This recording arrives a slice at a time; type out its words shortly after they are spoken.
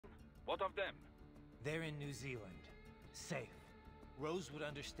What of them? They're in New Zealand. Safe. Rose would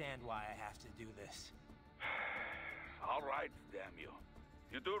understand why I have to do this. All right, damn you.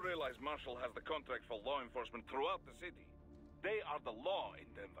 You do realize Marshall has the contract for law enforcement throughout the city. They are the law in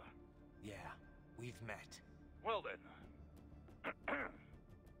Denver. Yeah, we've met. Well then.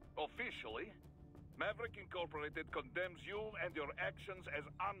 Officially, Maverick Incorporated condemns you and your actions as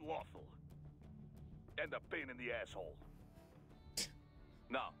unlawful. And a pain in the asshole.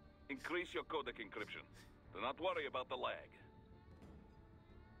 Now, increase your codec encryption. Do not worry about the lag.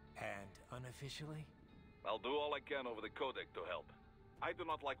 And unofficially? I'll do all I can over the codec to help. I do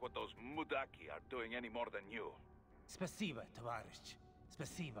not like what those Mudaki are doing any more than you. Spasiba, Tavarish.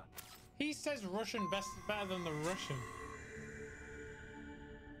 Spasiba. He says Russian better than the Russian.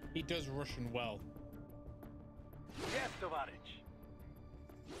 He does Russian well. Yes, Tavarish.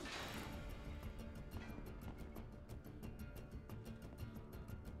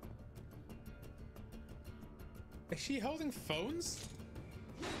 Is she holding phones?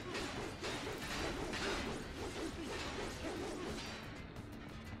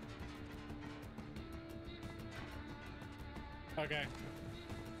 Okay.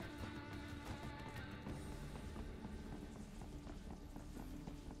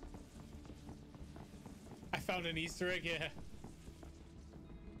 I found an Easter egg here.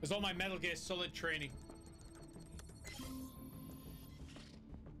 There's all my Metal Gear Solid training.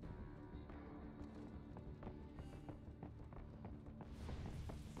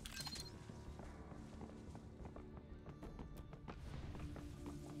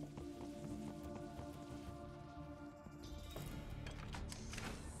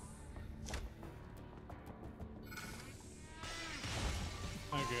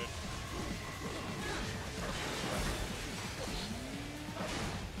 Oh, good.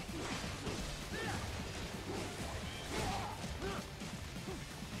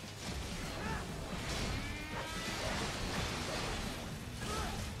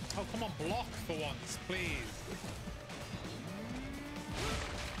 Oh, come on, block for once, please.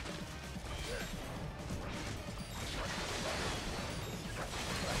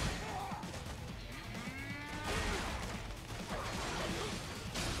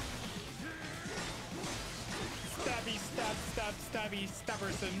 Stabby, stabby,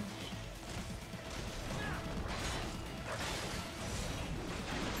 stabberson.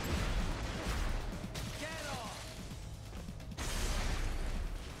 Get off!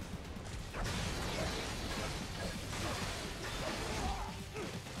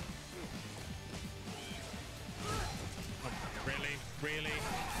 Really? Really?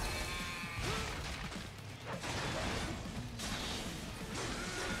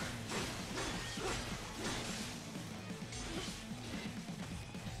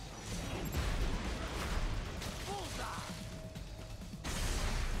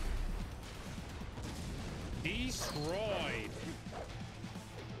 Destroyed.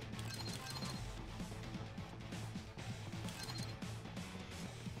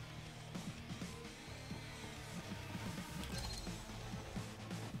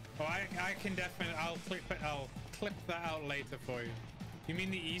 Oh, I can definitely. I'll clip that out later for you. You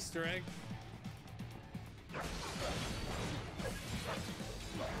mean the Easter egg?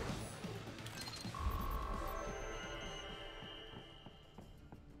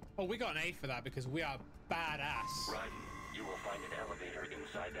 Oh, we got an A for that because we are badass. Raiden, you will find an elevator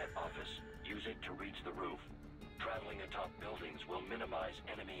inside that office. Use it to reach the roof. Traveling atop buildings will minimize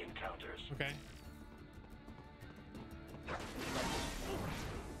enemy encounters. Okay.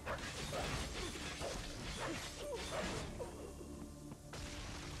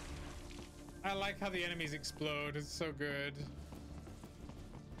 I like how the enemies explode. It's so good.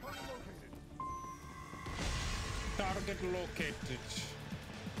 Target located.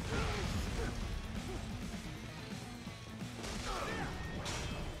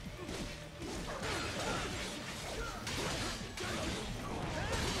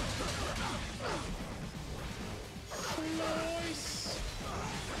 Nice.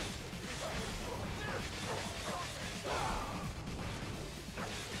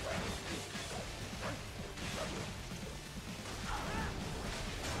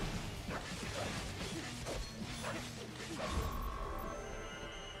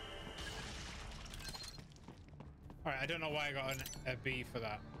 All right, I don't know why I got a B for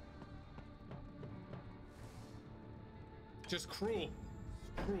that. Just cruel.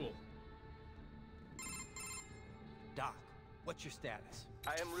 Cruel. Doc, what's your status?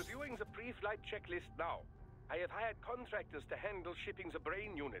 I am reviewing the pre-flight checklist now. I have hired contractors to handle shipping the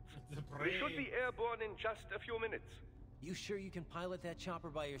brain units. The We should be airborne in just a few minutes. You sure you can pilot that chopper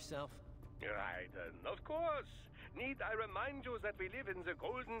by yourself? Raiden, of course. Need I remind you that we live in the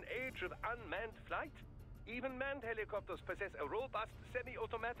golden age of unmanned flight? Even manned helicopters possess a robust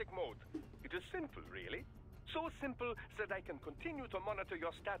semi-automatic mode. It is simple, really. So simple that I can continue to monitor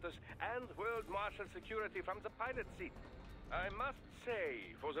your status and world marshal security from the pilot seat. I must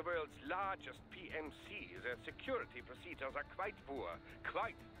say, for the world's largest PMC, their security procedures are quite poor.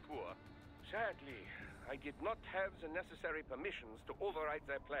 Quite poor. Sadly, I did not have the necessary permissions to override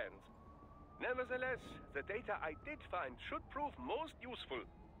their plans. Nevertheless, the data I did find should prove most useful.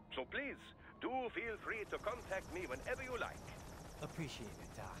 So please, do feel free to contact me whenever you like. Appreciate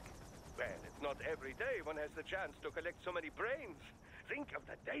it, Doc. Well, it's not every day one has the chance to collect so many brains. Think of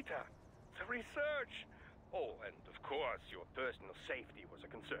the data, the research. Oh, and of course, your personal safety was a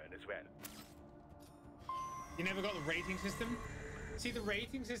concern as well. You never got the rating system? See, the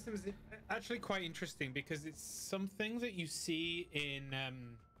rating system is actually quite interesting because it's something that you see in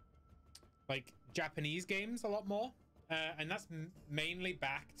like Japanese games a lot more. And that's mainly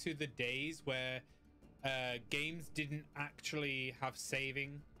back to the days where games didn't actually have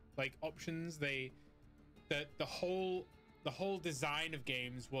saving like options. The whole design of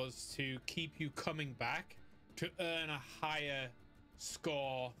games was to keep you coming back to earn a higher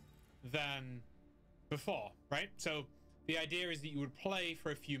score than before, right? So the idea is that you would play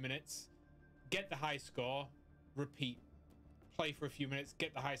for a few minutes, get the high score, repeat. Play for a few minutes,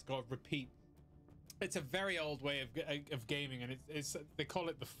 get the high score, repeat. It's a very old way of gaming, and it's they call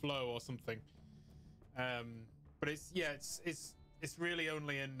it the flow or something. But it's really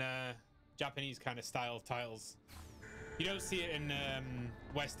only in Japanese kind of style titles. You don't see it in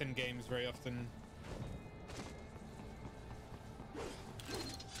Western games very often.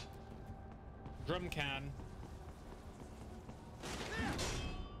 Drum can.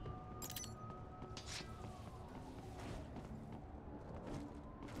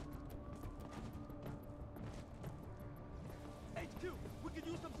 HQ, we could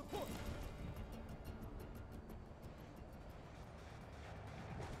use some support.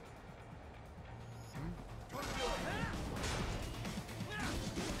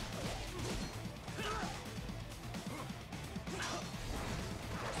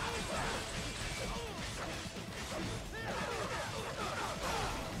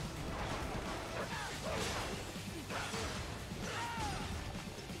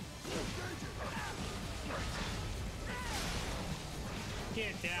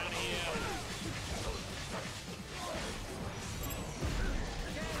 Get down here.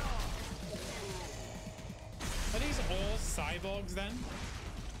 Are these all cyborgs then?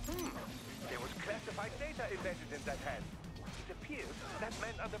 There was classified data embedded in that hand. It appears that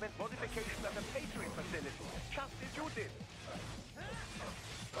man underwent modification at the Patriot facility, just as you did.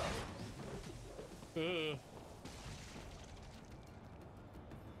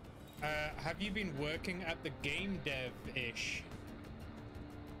 Have you been working at the game dev-ish?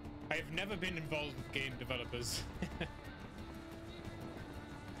 I've never been involved with game developers.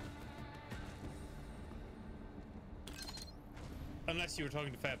 Unless you were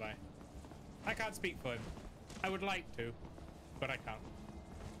talking to Fairby. I can't speak for him. I would like to, but I can't.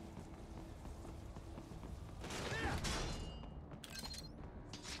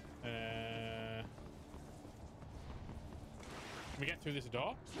 Can we get through this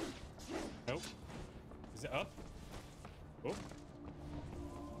door? Nope. Is it up? Oh.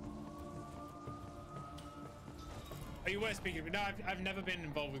 Oh, you were speaking, but no, I've never been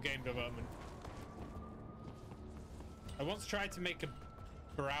involved with game development. I once tried to make a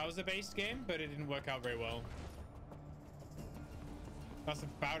browser-based game, but it didn't work out very well. That's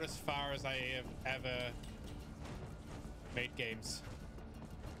about as far as I have ever made games.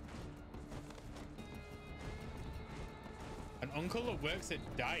 An uncle that works at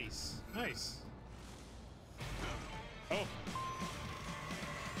DICE. Nice. Oh.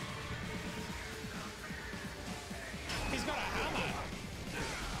 He's got a hammer.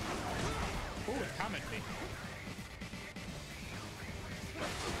 Ooh, it hammered me.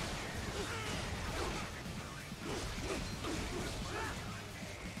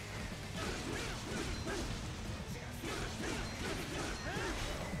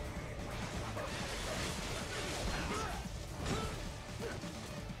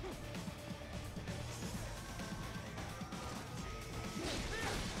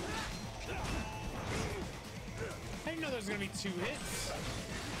 I didn't know there was gonna be 2 hits.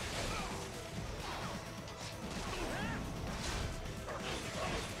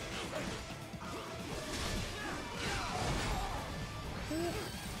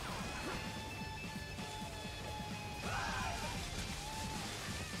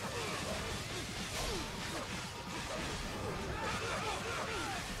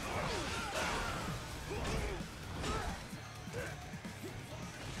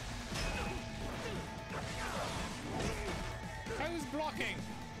 talking.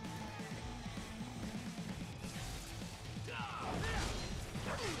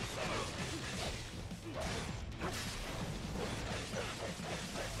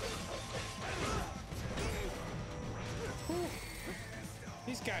 Whew.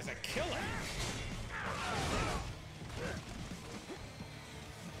 These guys are killing.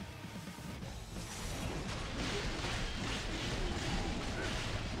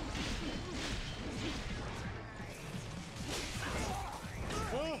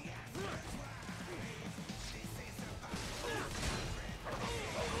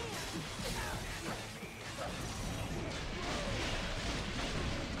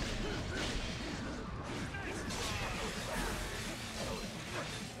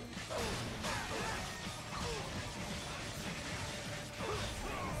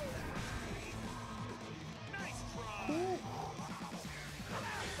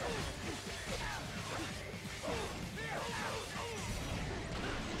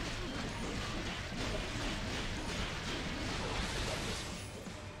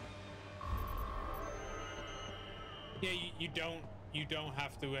 Yeah, you don't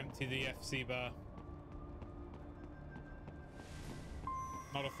have to empty the FC bar.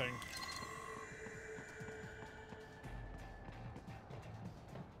 Not a thing.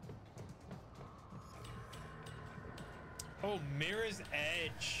 Oh, Mirror's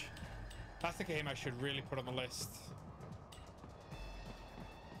Edge. That's a game I should really put on the list.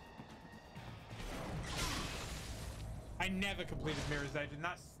 I never completed Mirror's Edge, and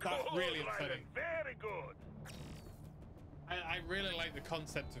that's really upsetting. Very good. I really like the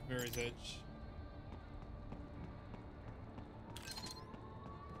concept of Mirror's Edge.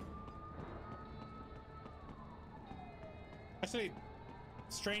 Actually,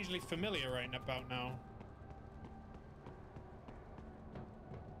 strangely familiar right about now. Oh.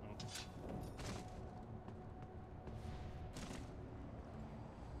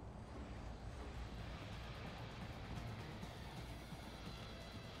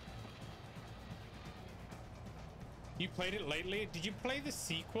 You played it lately? Did you play the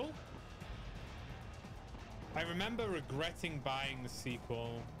sequel? I remember regretting buying the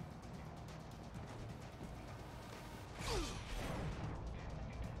sequel.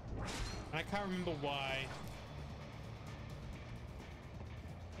 And I can't remember why.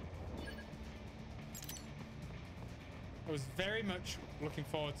 I was very much looking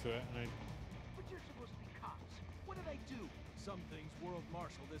forward to it, and But you're supposed to be cops. What did I do? Some things World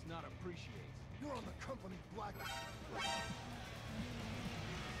Marshal does not appreciate. You're on the company blacklist.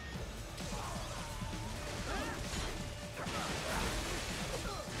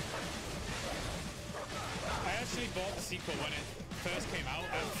 I actually bought the sequel when it first came out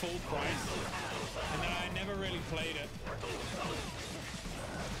at full price, and then I never really played it,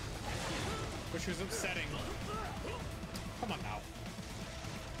 which was upsetting. Come on now.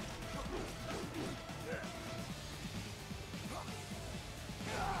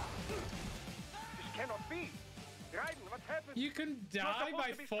 This cannot be. Raiden, what happened? You can die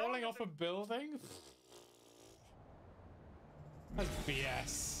by falling off a building? That's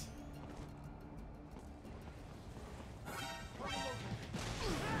BS.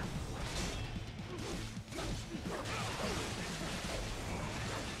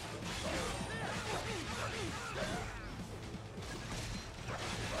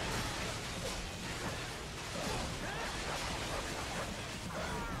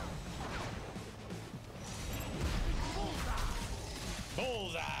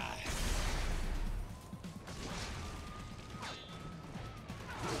 Bullseye!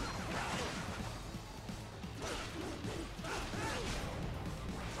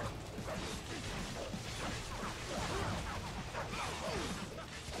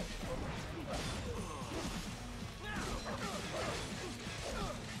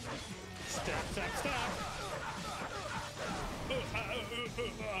 Stab, stab, stab!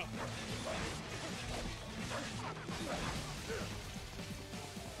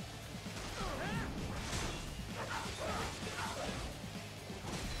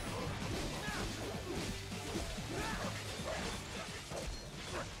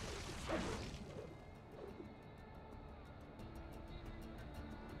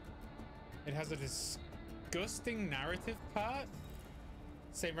 It has a disgusting narrative part.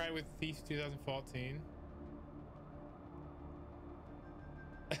 Same right with Thief 2014.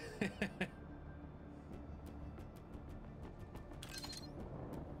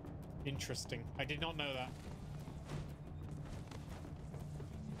 Interesting. I did not know that.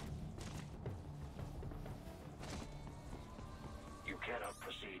 You cannot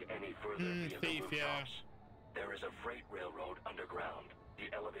proceed any further via the Thief, rooftops. yeah. There is a freight railroad underground.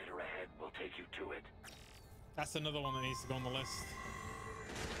 The elevator ahead will take you to it. That's another one that needs to go on the list.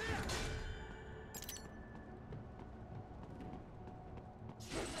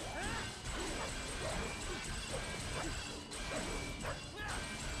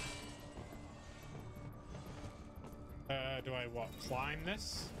 Do I what? Climb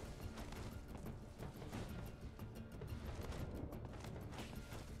this?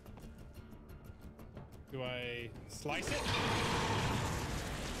 Do I slice it?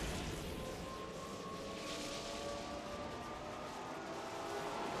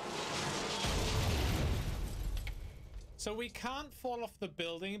 So we can't fall off the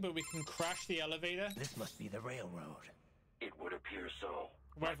building, but we can crash the elevator. This must be the railroad. It would appear so.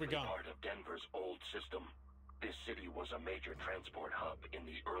 Where have we Likely gone? Part of Denver's old system. This city was a major transport hub in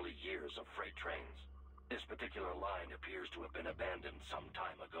the early years of freight trains. This particular line appears to have been abandoned some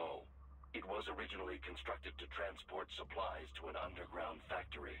time ago. It was originally constructed to transport supplies to an underground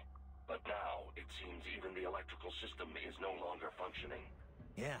factory. But now, it seems even the electrical system is no longer functioning.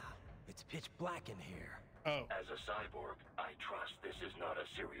 Yeah, it's pitch black in here. Oh. As a cyborg, I trust this is not a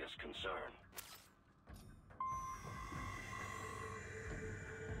serious concern.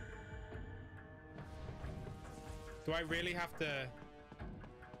 Do I really have to...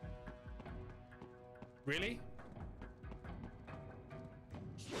 Really?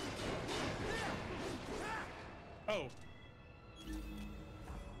 Oh.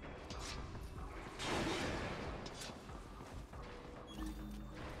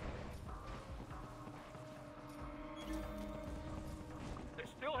 They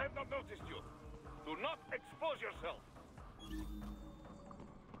still have not noticed you. Do not expose yourself.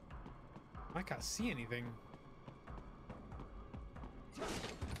 I can't see anything.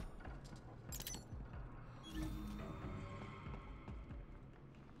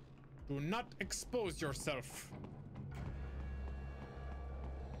 Do not expose yourself.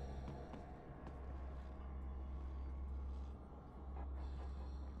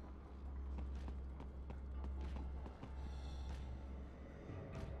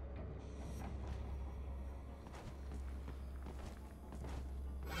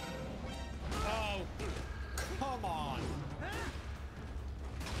 Oh, come on.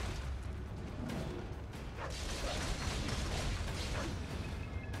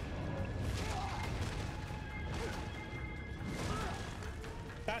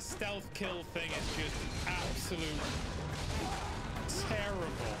 That stealth kill thing is just absolute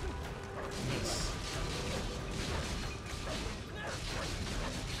terribleness.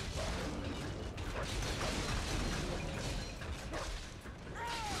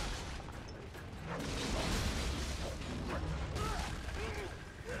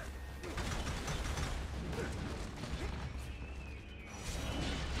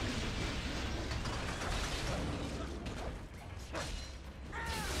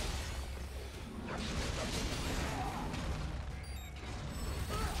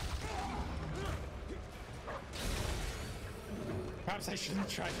 Perhaps I shouldn't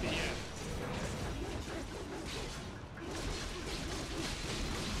try the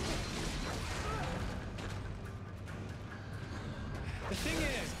The thing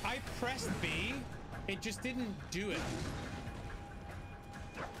is, I pressed B, it just didn't do it.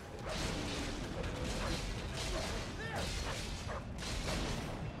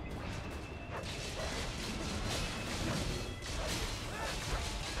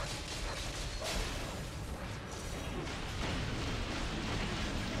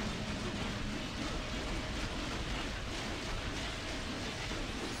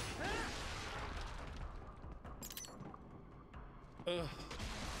 Ugh.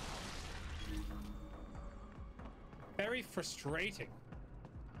 Very frustrating.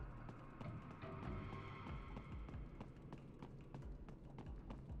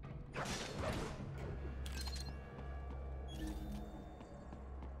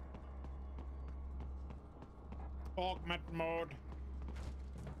 Augment mode.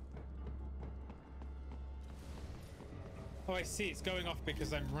 Oh, I see. It's going off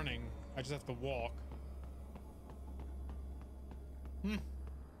because I'm running. I just have to walk. Is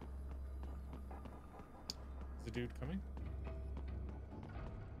the dude coming?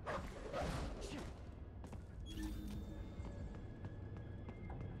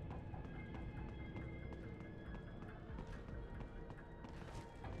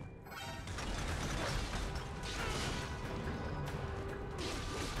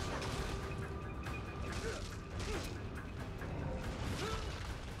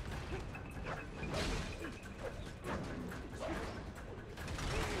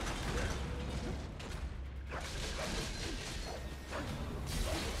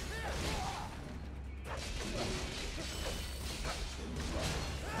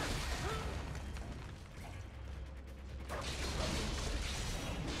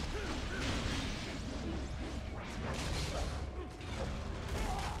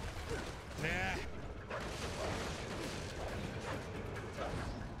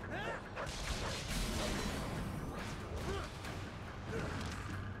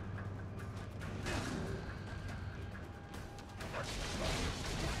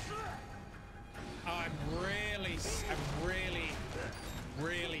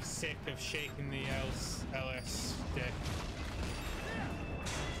 sick of shaking the LS stick.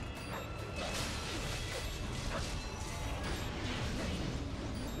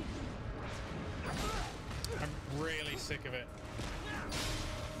 I'm really sick of it.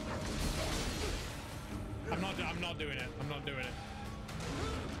 I'm not doing it. I'm not doing it.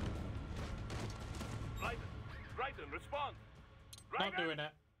 Raiden, respond. Not doing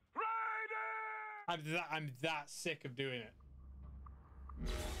it. Raiden! I'm that sick of doing it.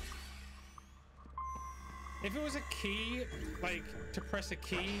 If it was a key, like to press a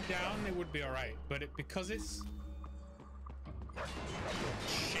key down, it would be alright. But because it's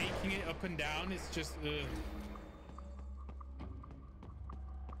shaking it up and down, it's just ugh.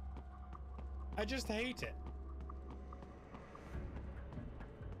 I just hate it.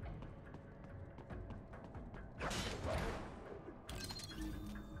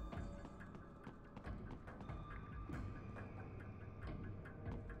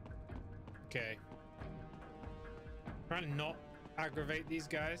 Okay. Trying to not aggravate these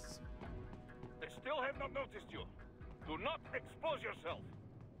guys. They still have not noticed you. Do not expose yourself.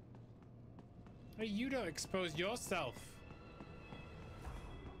 Hey, you don't expose yourself.